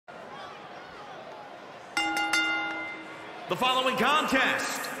The following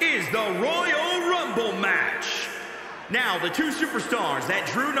contest is the Royal Rumble match. Now, the two superstars that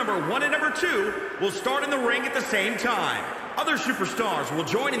drew number 1 and number 2 will start in the ring at the same time. Other superstars will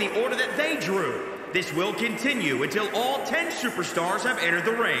join in the order that they drew. This will continue until all 10 superstars have entered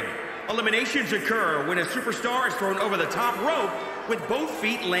the ring. Eliminations occur when a superstar is thrown over the top rope with both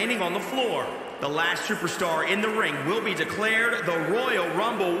feet landing on the floor. The last superstar in the ring will be declared the Royal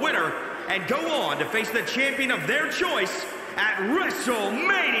Rumble winner and go on to face the champion of their choice at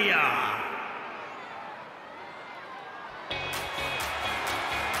WrestleMania.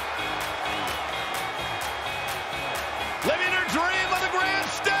 Living her dream on the grand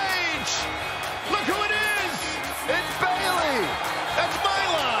stage. Look who it is. It's Bayley. That's my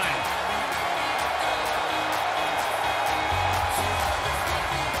line.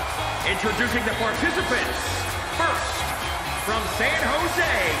 Introducing the participants. First, from San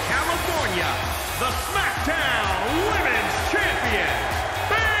Jose, California, the SmackDown Women's Champion,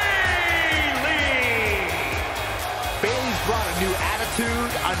 Bayley. Bayley's brought a new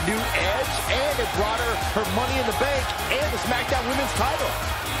attitude, a new edge, and it brought her Money in the Bank and the SmackDown Women's title.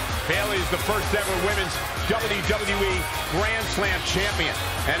 Bayley is the first ever Women's WWE Grand Slam Champion,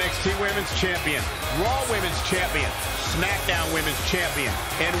 NXT Women's Champion, Raw Women's Champion, SmackDown Women's Champion,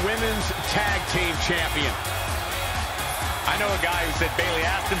 and Women's Tag Team Champion. I know a guy who said Bayley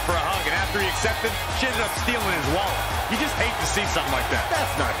asked him for a hug, and after he accepted, she ended up stealing his wallet. You just hate to see something like that.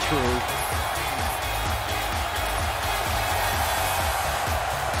 That's not true.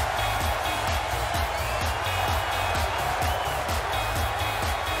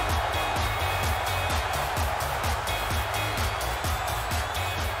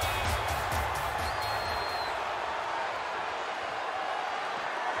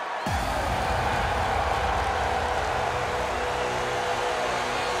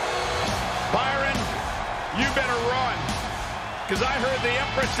 You better run, because I heard the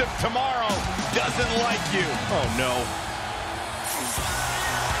Empress of Tomorrow doesn't like you. Oh, no.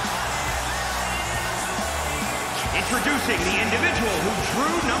 Introducing the individual who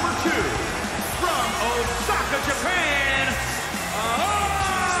drew number 2. From Osaka, Japan,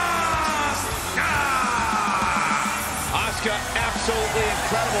 Asuka, absolutely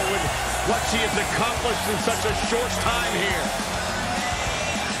incredible with what she has accomplished in such a short time here.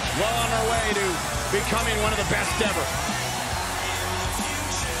 Well on her way to becoming one of the best ever.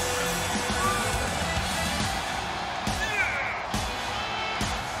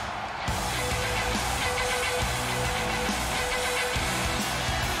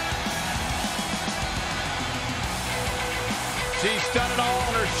 She's done it all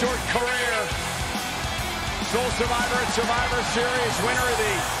in her short career. Sole survivor at Survivor Series, winner of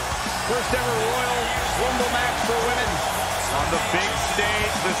the first ever Royal Rumble match for women. On the big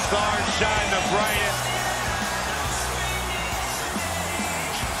stage, the stars shine the brightest.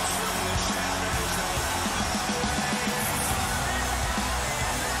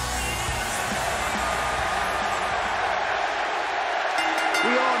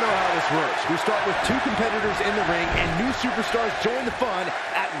 We all know how this works. We start with 2 competitors in the ring, and new superstars join the fun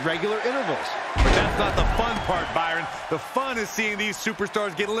at regular intervals. But that's not the fun part, Byron. The fun is seeing these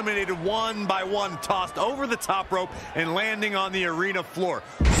superstars get eliminated one by one, tossed over the top rope and landing on the arena floor.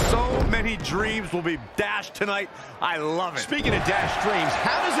 So many dreams will be dashed tonight. I love it. Speaking of dashed dreams,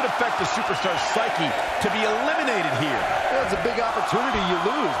 how does it affect the superstar's psyche to be eliminated here? Well, it's a big opportunity you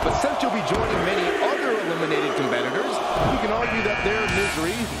lose, but since you'll be joining many other eliminated competitors, you can argue that their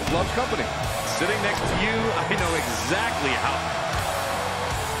misery loves company. Sitting next to you, I know exactly how.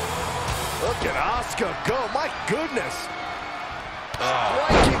 Look at Asuka go, my goodness.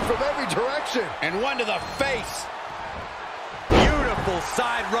 Striking from every direction. And one to the face. Beautiful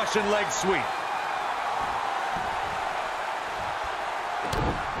side Russian leg sweep.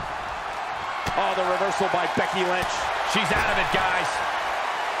 Oh, the reversal by Becky Lynch. She's out of it, guys.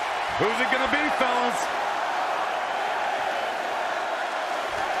 Who's it gonna be, fellas?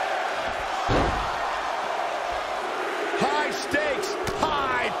 High stakes,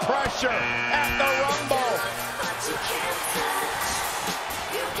 high pressure at the Rumble.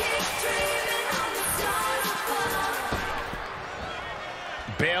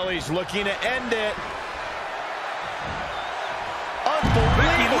 Bayley's looking to end it.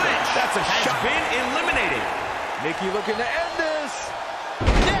 Unbelievable. That's a shot. Been eliminated. Nikki looking to end this.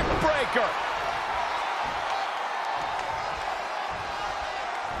 Neck breaker.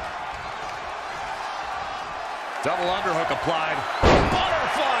 Double underhook applied.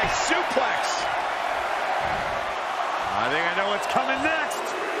 Butterfly suplex. I think I know what's coming next.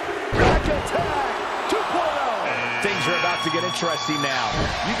 Back attack 2.0. Things are about to get interesting now.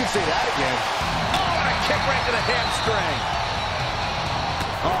 You can say that again. Oh, and a kick right to the hamstring.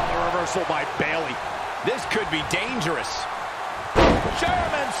 Oh, the reversal by Bayley. This could be dangerous.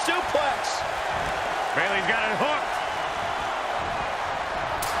 German suplex. Bayley's got it hooked.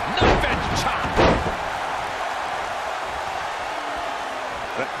 Knife edge chop.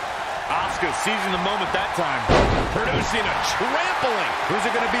 Asuka seizing the moment that time. Producing a trampling. Who's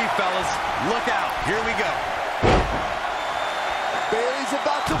it going to be, fellas? Look out. Here we go. Bayley's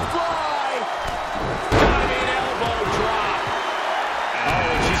about to fly. Diving elbow drop.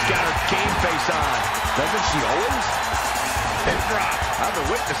 Oh, and she's got her game face on. Doesn't she always? Hip drop. I've been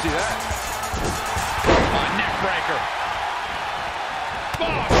waiting to see that. Neck breaker.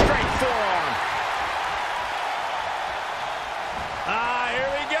 Oh, straight forearm.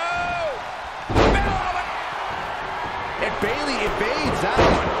 Here we go. And Bayley evades that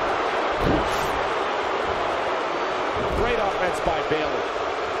one. Great offense by Bayley.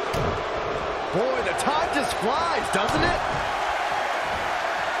 Boy, the time just flies, doesn't it?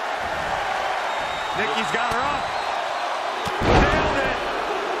 Nikki's got her up. Nailed it.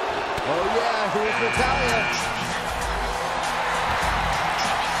 Oh, yeah, here's Natalya.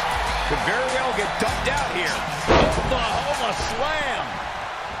 Could very well get dumped out here. Oklahoma slam.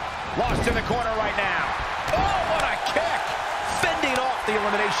 Lost in the corner right now. Oh, what a kick. Fending off the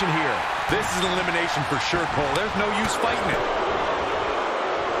elimination here. This is an elimination for sure, Cole. There's no use fighting it.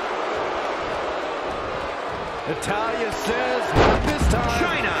 Natalya says, not this time.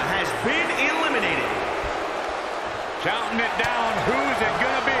 China has been eliminated. Counting it down. Who's it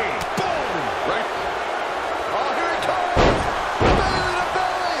going to be? Boom. Right. Oh, here it comes. Belly to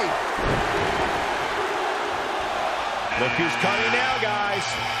belly. Look who's coming now, guys.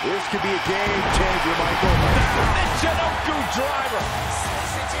 This could be a game changer, Michael. Michinoku driver.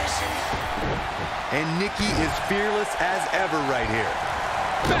 And Nikki is fearless as ever right here.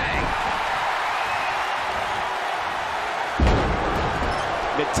 Bang.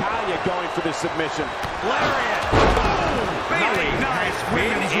 Natalya going for the submission. Lariat. Boom. Bayley has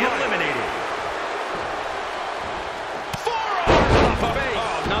been eliminated. Forearm off of base.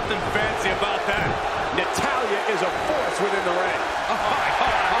 Oh, nothing fancy about that. Natalya is a force within the ring. Oh, my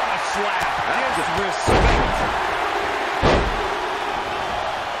God. On a slap. Disrespect.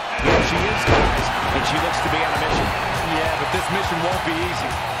 Here she is, guys, and she looks to be on a mission. Yeah, but this mission won't be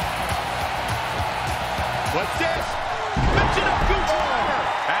easy. What's this? Michinoku driver.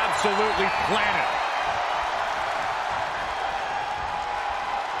 Absolutely planet.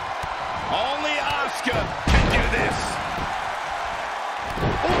 Only Asuka can do this.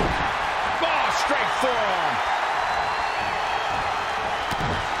 Ooh. Oh, straight forearm.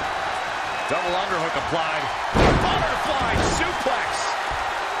 Double underhook applied. Butterfly suplex.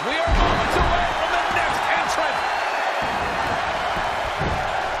 We are moments away from the next entrant.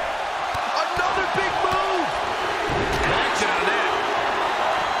 Another big move. Action on that.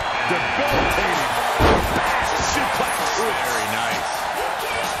 Debilitating. Fast suplex. Very nice.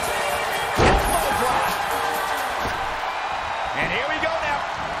 Elbow drop. And here we go now.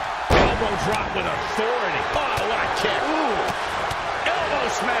 Elbow drop with authority. Oh, what a kick. Ooh. Elbow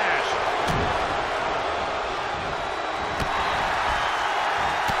smash.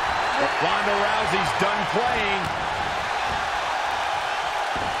 Ronda Rousey's done playing.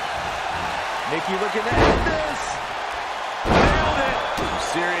 Nikki looking to end this. Nailed it.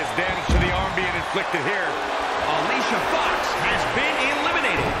 Serious damage to the arm being inflicted here. Alicia Fox has been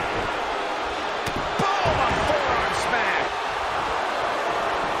eliminated. Boom, a forearm smash.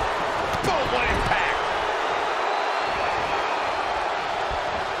 Boom, what impact.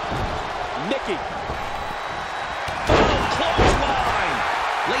 Nikki. Oh, clothesline.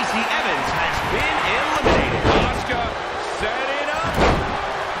 Lacey Evans has been eliminated. Asuka setting up.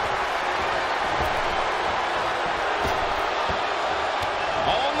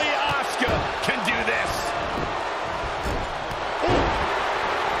 Only Asuka can do this. Ooh.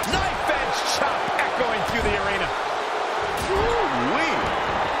 Knife edge chop echoing through the arena. Ooh-wee.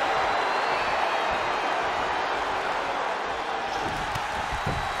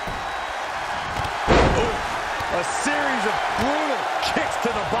 Ooh. A series of brutal kicks to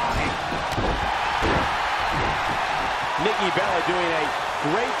the body. Nikki Bella doing a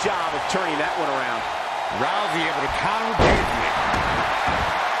great job of turning that one around. Rousey able to counter beautifully.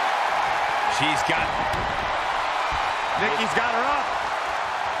 She's got Nikki's got her up.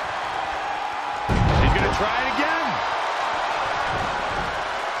 She's gonna try it again.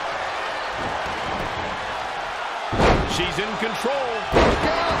 She's in control.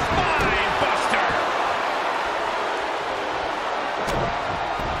 Spine buster.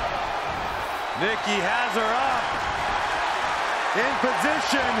 Nikki has her up. In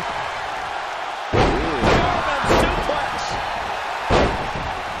position. Ooh.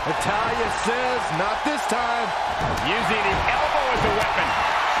 Natalya says, not this time. Using the elbow as a weapon.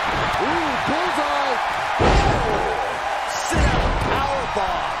 Ooh, bullseye. Oh, sit out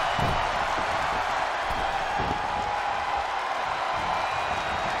powerbomb.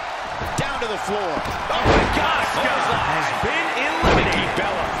 Down to the floor. Oh my gosh, has been eliminated. Nikki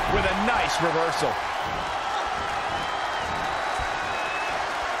Bella with a nice reversal.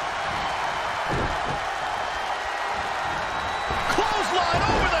 Clothesline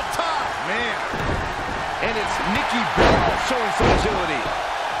over the top. Man. And it's Nikki Bella showing some agility.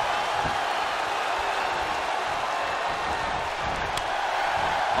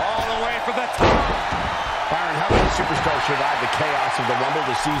 All the way for the top. Byron, how many superstars survive the chaos of the Rumble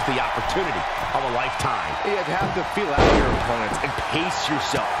to seize the opportunity of a lifetime? You'd have to feel out your opponents and pace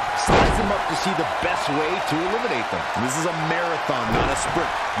yourself. Size them up to see the best way to eliminate them. This is a marathon, not a sprint.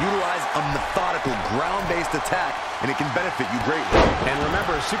 Utilize a methodical, ground-based attack, and it can benefit you greatly. And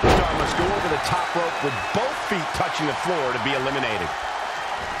remember, a superstar must go over the top rope with both feet touching the floor to be eliminated.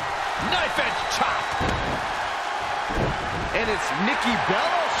 Knife edge chop. And it's Nikki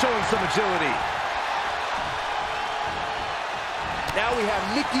Bella showing some agility. Now we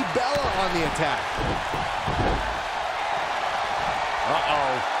have Nikki Bella on the attack.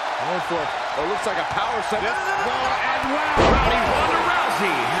 Uh-oh. Going for it. Oh, looks like a power set. And wow, Ronda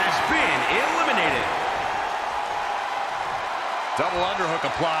Rousey has been eliminated. Double underhook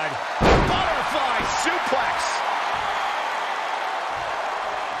applied. Butterfly suplex.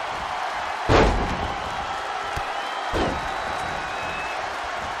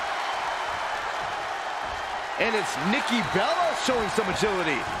 And it's Nikki Bella showing some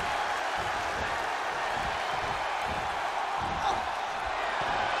agility.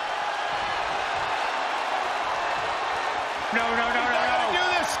 No. Do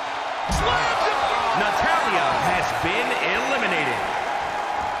this. Natalya has been eliminated.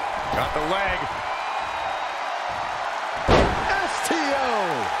 Got the leg. STO.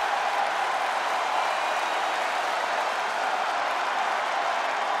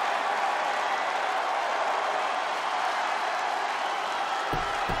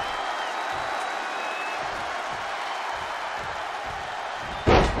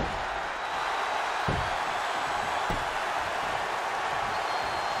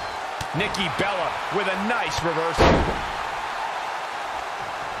 Nikki Bella with a nice reversal.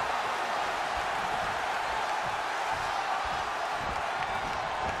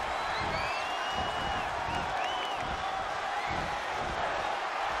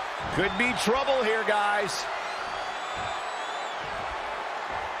 Could be trouble here, guys.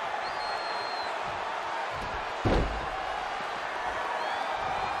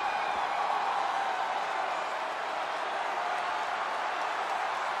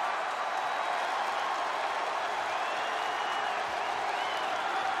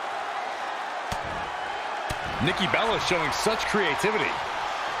 Nikki Bella showing such creativity.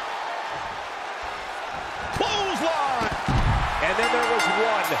 Clothesline. And then there was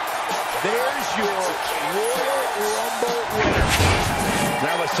one. There's your Royal Rumble winner.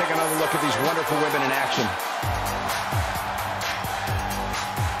 Now let's take another look at these wonderful women in action.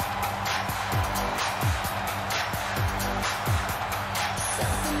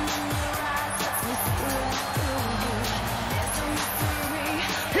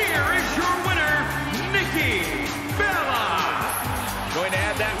 Here is your winner, Nikki Bella. Going to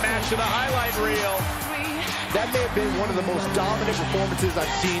add that match to the highlight reel. That may have been one of the most dominant performances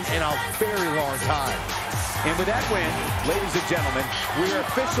I've seen in a very long time. And with that win, ladies and gentlemen, we are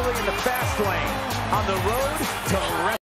officially in the fast lane on the road to